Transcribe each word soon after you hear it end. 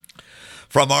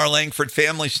From our Langford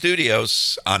Family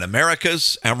Studios on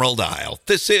America's Emerald Isle,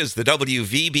 this is the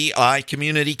WVBI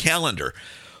Community Calendar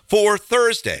for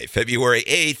Thursday, February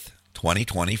 8th,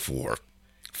 2024.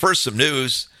 First, some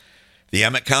news. The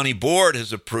Emmett County Board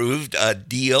has approved a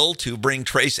deal to bring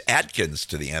Trace Adkins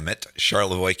to the Emmett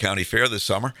Charlevoix County Fair this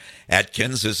summer.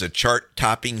 Adkins is a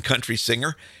chart-topping country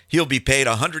singer. He'll be paid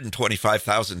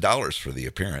 $125,000 for the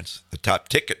appearance. The top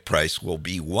ticket price will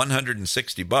be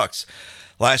 $160.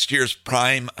 Last year's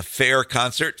Prime Fair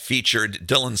concert featured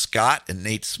Dylan Scott and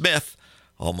Nate Smith.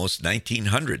 Almost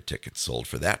 1,900 tickets sold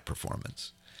for that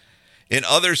performance. In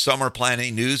other summer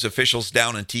planning news, officials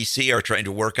down in TC are trying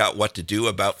to work out what to do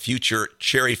about future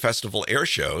Cherry Festival air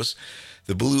shows.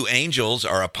 The Blue Angels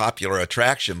are a popular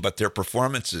attraction, but their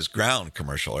performances ground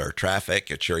commercial air traffic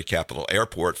at Cherry Capital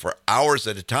Airport for hours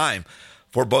at a time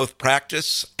for both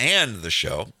practice and the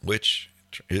show, which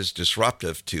is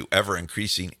disruptive to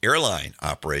ever-increasing airline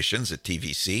operations at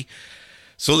TVC.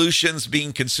 Solutions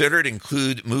being considered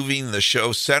include moving the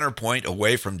show center point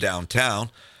away from downtown,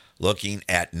 looking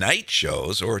at night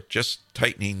shows, or just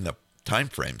tightening the time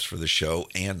frames for the show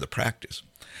and the practice.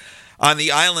 On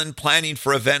the island, planning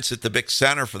for events at the Big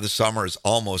Center for the summer is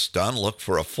almost done. Look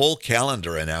for a full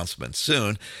calendar announcement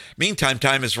soon. Meantime,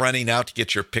 time is running out to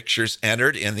get your pictures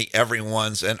entered in the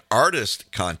Everyone's an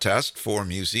Artist contest for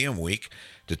Museum Week.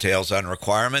 Details on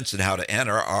requirements and how to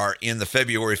enter are in the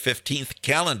February 15th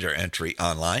calendar entry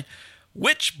online,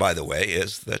 which, by the way,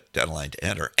 is the deadline to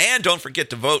enter. And don't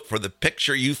forget to vote for the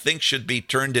picture you think should be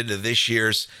turned into this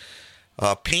year's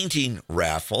painting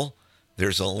raffle.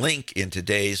 There's a link in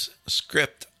today's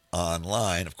script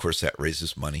online. Of course, that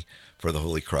raises money for the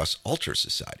Holy Cross Altar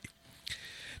Society.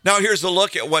 Now, here's a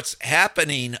look at what's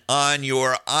happening on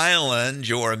your island,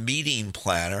 your meeting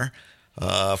planner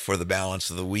for the balance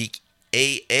of the week.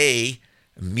 AA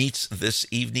meets this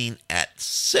evening at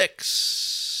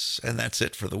 6, and that's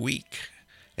it for the week.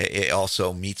 AA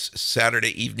also meets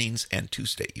Saturday evenings and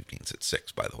Tuesday evenings at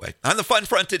 6, by the way. On the fun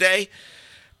front today,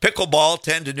 pickleball,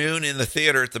 10 to noon in the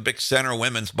theater at the Big Center.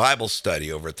 Women's Bible study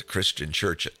over at the Christian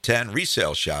Church at 10.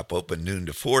 Resale shop open noon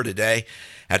to 4 today.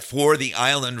 At 4, the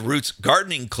Island Roots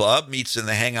Gardening Club meets in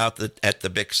the hangout at the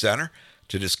Big Center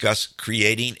to discuss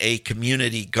creating a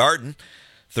community garden.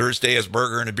 Thursday is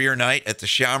burger and a beer night at the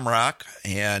Shamrock.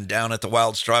 And down at the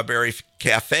Wild Strawberry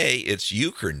Cafe, it's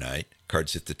euchre night.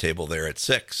 Cards hit the table there at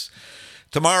 6.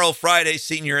 Tomorrow, Friday,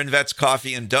 Senior and Vets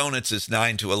Coffee and Donuts is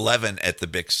 9 to 11 at the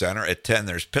Big Center. At 10,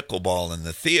 there's pickleball in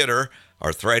the theater.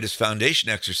 Arthritis Foundation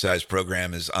exercise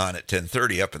program is on at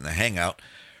 10:30 up in the hangout.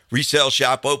 Resale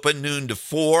shop open noon to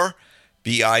 4.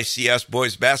 BICS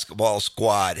Boys Basketball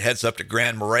Squad heads up to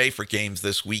Grand Marais for games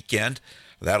this weekend.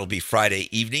 That'll be Friday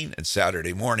evening and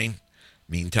Saturday morning.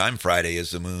 Meantime, Friday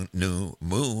is the new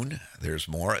moon. There's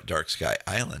more at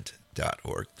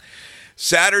darkskyisland.org.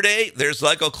 Saturday, there's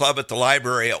Lego Club at the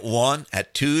library at 1.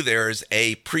 At 2, there's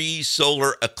a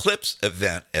pre-solar eclipse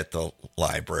event at the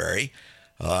library.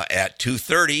 At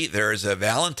 2:30, there's a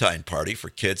Valentine party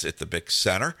for kids at the Big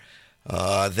Center.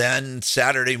 Then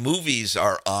Saturday movies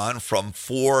are on from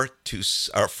 4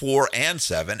 and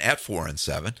 7, at 4 and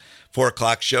 7. 4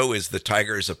 o'clock show is The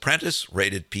Tiger's Apprentice,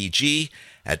 rated PG.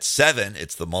 At 7,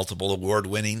 it's the multiple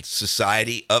award-winning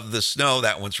Society of the Snow.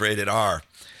 That one's rated R.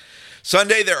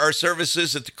 Sunday, there are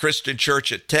services at the Christian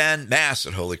Church at 10, Mass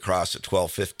at Holy Cross at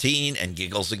 12:15, and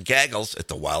Giggles and Gaggles at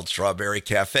the Wild Strawberry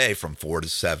Cafe from 4 to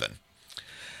 7.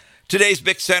 Today's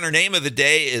Big Center name of the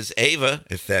day is Ava.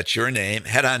 If that's your name,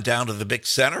 head on down to the Big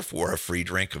Center for a free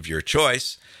drink of your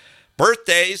choice.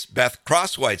 Birthdays, Beth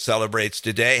Crosswhite celebrates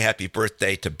today. Happy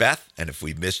birthday to Beth. And if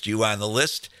we missed you on the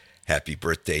list, happy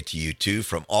birthday to you too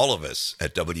from all of us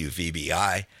at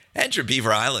WVBI and your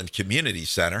Beaver Island Community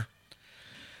Center.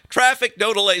 Traffic,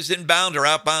 no delays inbound or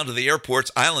outbound to the airport's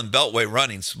Island Beltway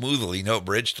running smoothly, no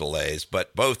bridge delays,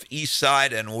 but both East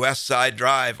Side and West Side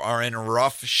Drive are in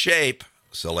rough shape,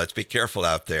 so let's be careful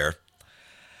out there.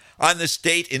 On this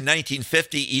date in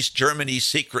 1950, East Germany's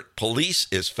secret police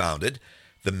is founded.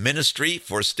 The Ministry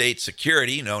for State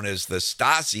Security, known as the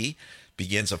Stasi,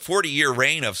 begins a 40-year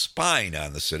reign of spying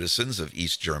on the citizens of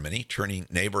East Germany, turning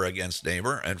neighbor against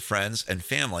neighbor and friends and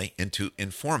family into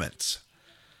informants.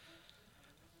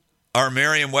 Our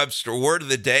Merriam-Webster word of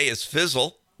the day is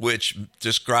fizzle, which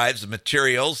describes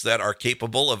materials that are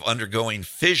capable of undergoing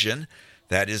fission.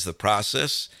 That is the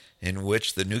process in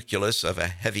which the nucleus of a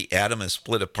heavy atom is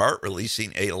split apart,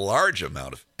 releasing a large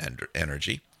amount of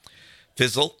energy.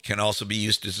 Fizzle can also be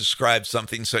used to describe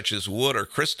something such as wood or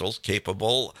crystals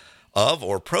capable of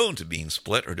or prone to being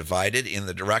split or divided in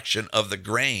the direction of the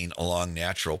grain along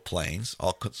natural planes.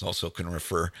 Also can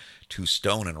refer to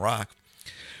stone and rock.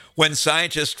 When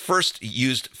scientists first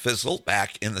used fizzle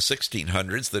back in the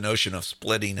 1600s, the notion of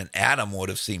splitting an atom would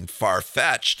have seemed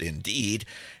far-fetched. Indeed,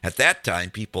 at that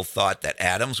time, people thought that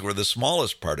atoms were the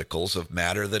smallest particles of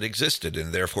matter that existed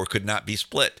and therefore could not be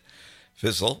split.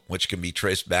 Fizzle, which can be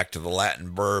traced back to the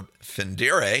Latin verb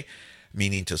findere,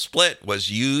 meaning to split,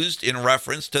 was used in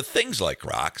reference to things like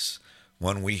rocks.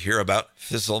 When we hear about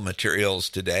fissile materials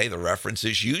today, the reference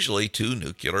is usually to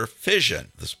nuclear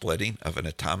fission, the splitting of an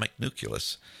atomic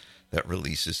nucleus that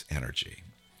releases energy.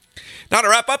 Now, to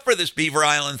wrap up for this Beaver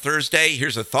Island Thursday,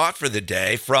 here's a thought for the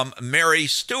day from Mary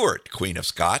Stuart, Queen of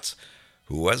Scots,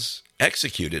 who was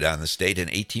executed on the state in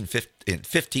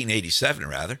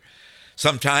 1587.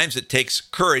 Sometimes it takes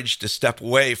courage to step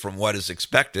away from what is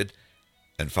expected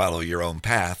and follow your own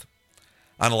path.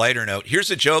 On a lighter note,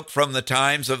 here's a joke from the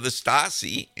times of the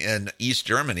Stasi in East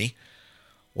Germany.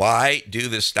 Why do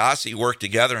the Stasi work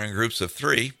together in groups of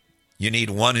 3? You need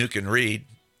one who can read,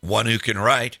 one who can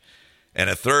write, and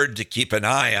a third to keep an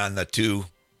eye on the 2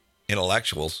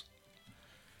 intellectuals.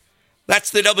 That's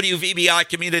the WVBI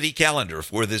Community Calendar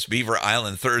for this Beaver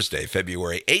Island Thursday,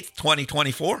 February 8th,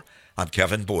 2024. I'm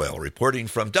Kevin Boyle, reporting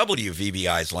from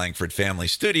WVBI's Langford Family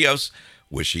Studios,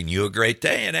 wishing you a great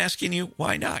day and asking you,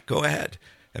 why not? Go ahead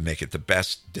and make it the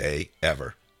best day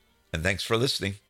ever. And thanks for listening.